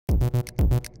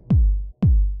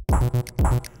Hello,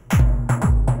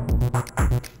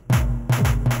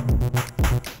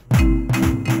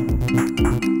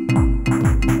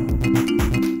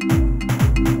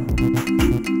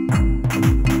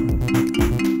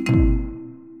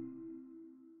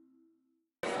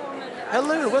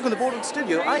 welcome to Boardwalk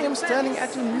Studio. I am standing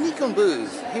at the Nikon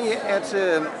booth here at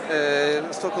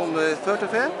Stockholm Photo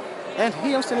Fair, and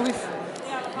here I'm standing with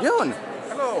Björn.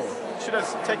 Hello. Should I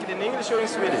take it in English or in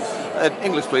Swedish?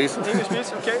 English, please. English,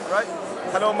 please. Okay, right.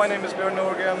 Hello, my name is Björn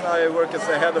Norgren. I work as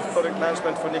the head of product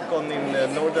management for Nikon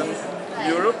in Northern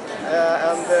Europe.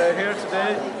 And here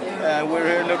today we're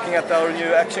here looking at our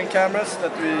new action cameras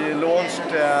that we launched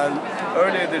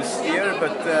earlier this year,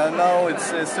 but now it's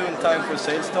soon time for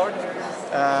sales start.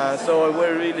 So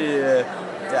we're really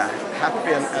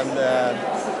happy and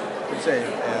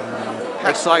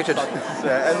excited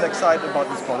and excited about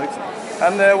this product.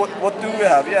 And what do we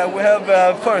have? Yeah, we have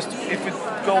first, if we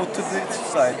go to this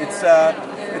side, it's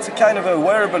a kind of a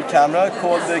wearable camera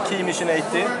called the Key Mission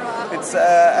 80. It's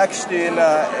actually in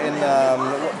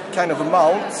kind of a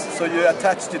mount, so you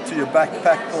attach it to your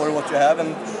backpack or what you have,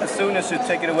 and as soon as you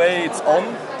take it away, it's on.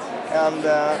 And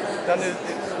then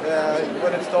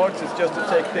when it starts, it's just to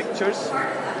take pictures,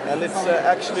 and it's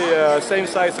actually same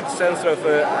size sensor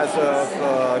as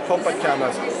a compact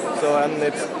cameras. So, and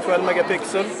it's 12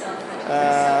 megapixel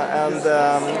and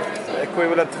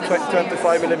equivalent to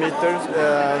 25 millimeters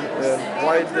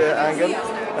wide angle.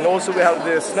 And also we have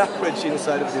the snap bridge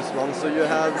inside of this one, so you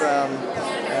have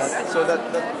so that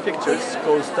pictures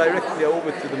goes directly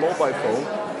over to the mobile phone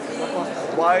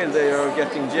while they are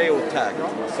getting geo-tagged.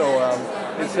 So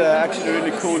it's actually a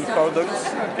really cool product.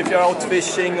 If you're out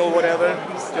fishing or whatever,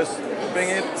 just bring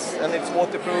it, and it's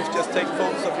waterproof. Just take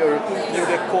photos of your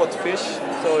newly caught fish,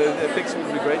 so the pics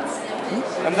will be great.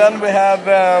 And then we have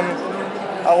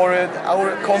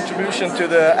our contribution to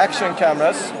the action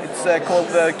cameras. It's called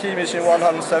the Key Mission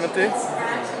 170.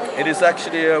 It is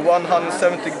actually a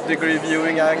 170-degree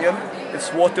viewing angle.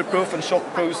 It's waterproof and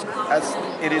shockproof as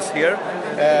it is here.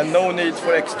 No need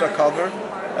for extra cover.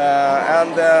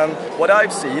 And what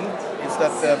I've seen is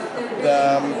that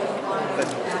the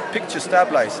picture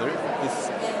stabilizer is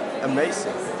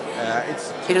amazing.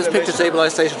 It has picture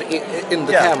stabilization in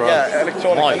the camera. Yeah,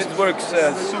 electronic, nice. And it works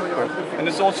super. And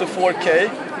it's also 4K.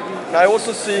 And I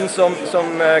also seen some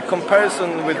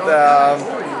comparison with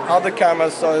other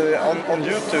cameras on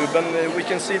YouTube, and we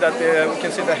can see that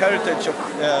the heritage of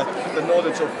the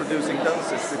knowledge of producing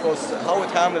lenses, because how it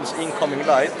handles incoming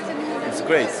light, it's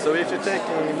great. So if you're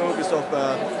taking movies of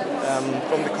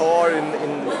from the car in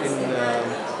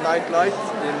night light,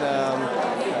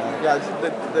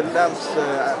 the lamps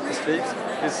at the street,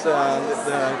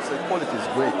 the quality is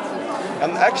great.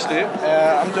 And actually,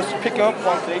 I'm just picking up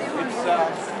one thing. It's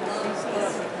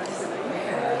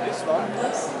this one.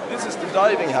 This is the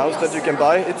diving house that you can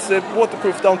buy. It's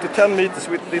waterproof down to 10 meters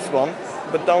with this one,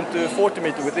 but down to 40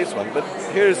 meters with this one. But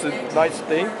here's a nice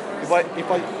thing.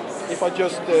 If I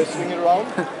just swing it around,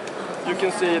 you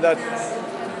can see that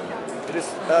it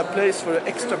is a place for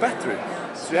extra battery.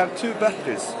 So you have two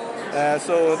batteries.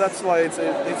 So that's why you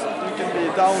can be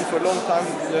down for a long time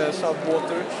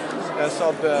sub-water,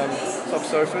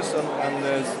 subsurface,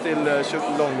 and still shoot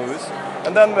long movies.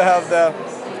 And then we have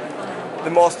the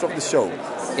master of the show.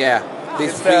 Yeah,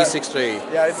 this 360.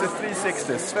 Yeah, it's a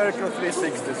 360, spherical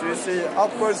 360. So you see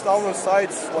upwards, downwards,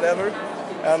 sides, whatever.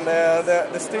 And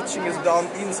the stitching is done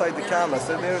inside the camera,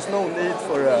 so there's no need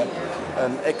for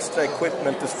an extra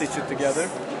equipment to stitch it together.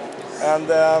 And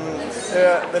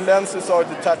the lenses are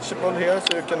detachable here,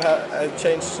 so you can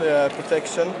change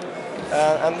protection.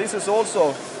 And this is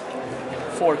also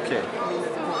 4K.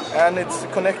 And it's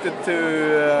connected to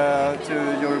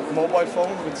your mobile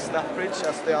phone with snap bridge,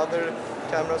 as the other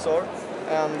cameras are.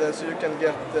 And so you can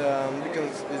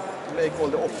make all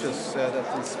the options that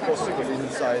is possible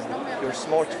inside your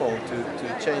smartphone to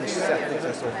change settings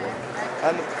and so forth.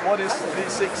 And what is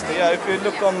 360? Yeah, if you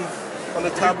look on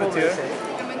the tablet here,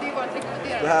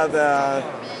 we have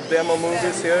demo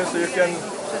movies here, so you can.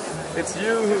 It's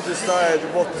you who decide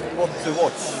what to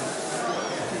watch,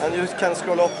 and you can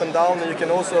scroll up and down, and you can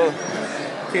also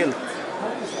tilt.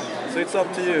 So it's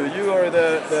up to you. You are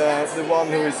the one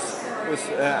who is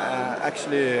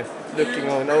actually looking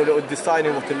on or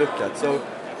deciding what to look at. So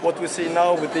what we see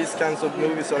now with these kinds of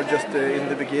movies are just in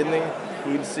the beginning.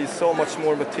 We will see so much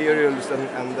more materials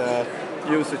and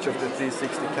usage of the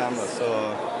 360 camera. So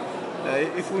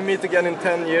if we meet again in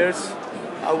 10 years,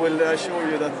 I will assure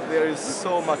you that there is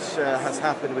so much has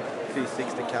happened with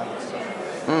 360 cameras.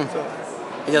 So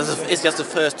it's just the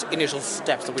first initial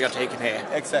steps that we are taking here.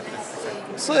 Exactly.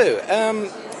 So,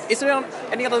 Is there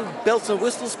any other bells and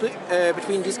whistles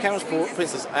between these cameras? For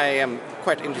instance, I am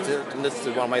quite interested in this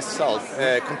one myself,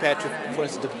 compared to, for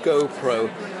instance, the GoPro.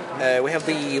 We have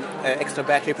the extra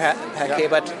battery pack here,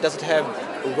 but does it have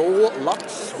RAW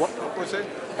LUTs? What was it?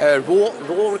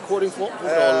 RAW recording for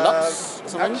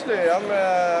LUTs? Actually,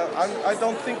 I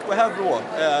don't think we have RAW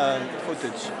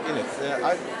footage in it.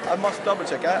 I must double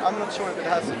check. I'm not sure if it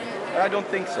has it. I don't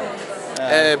think so.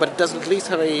 But it does at least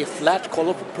have a flat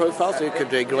color profile, so you could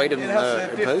grade and it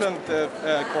has different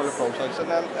color profiles,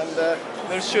 and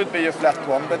there should be a flat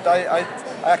one, but I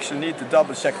actually need to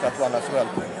double check that one as well.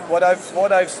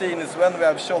 What I've seen is when we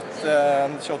have shot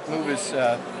movies,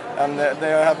 and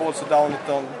they have also done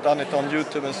it on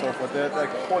YouTube and so forth. The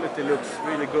quality looks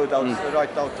really good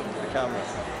right out of the camera.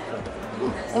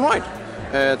 All right.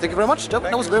 Thank you very much.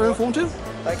 That was very informative.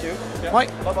 Thank you. Yeah. Bye.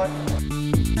 Bye-bye.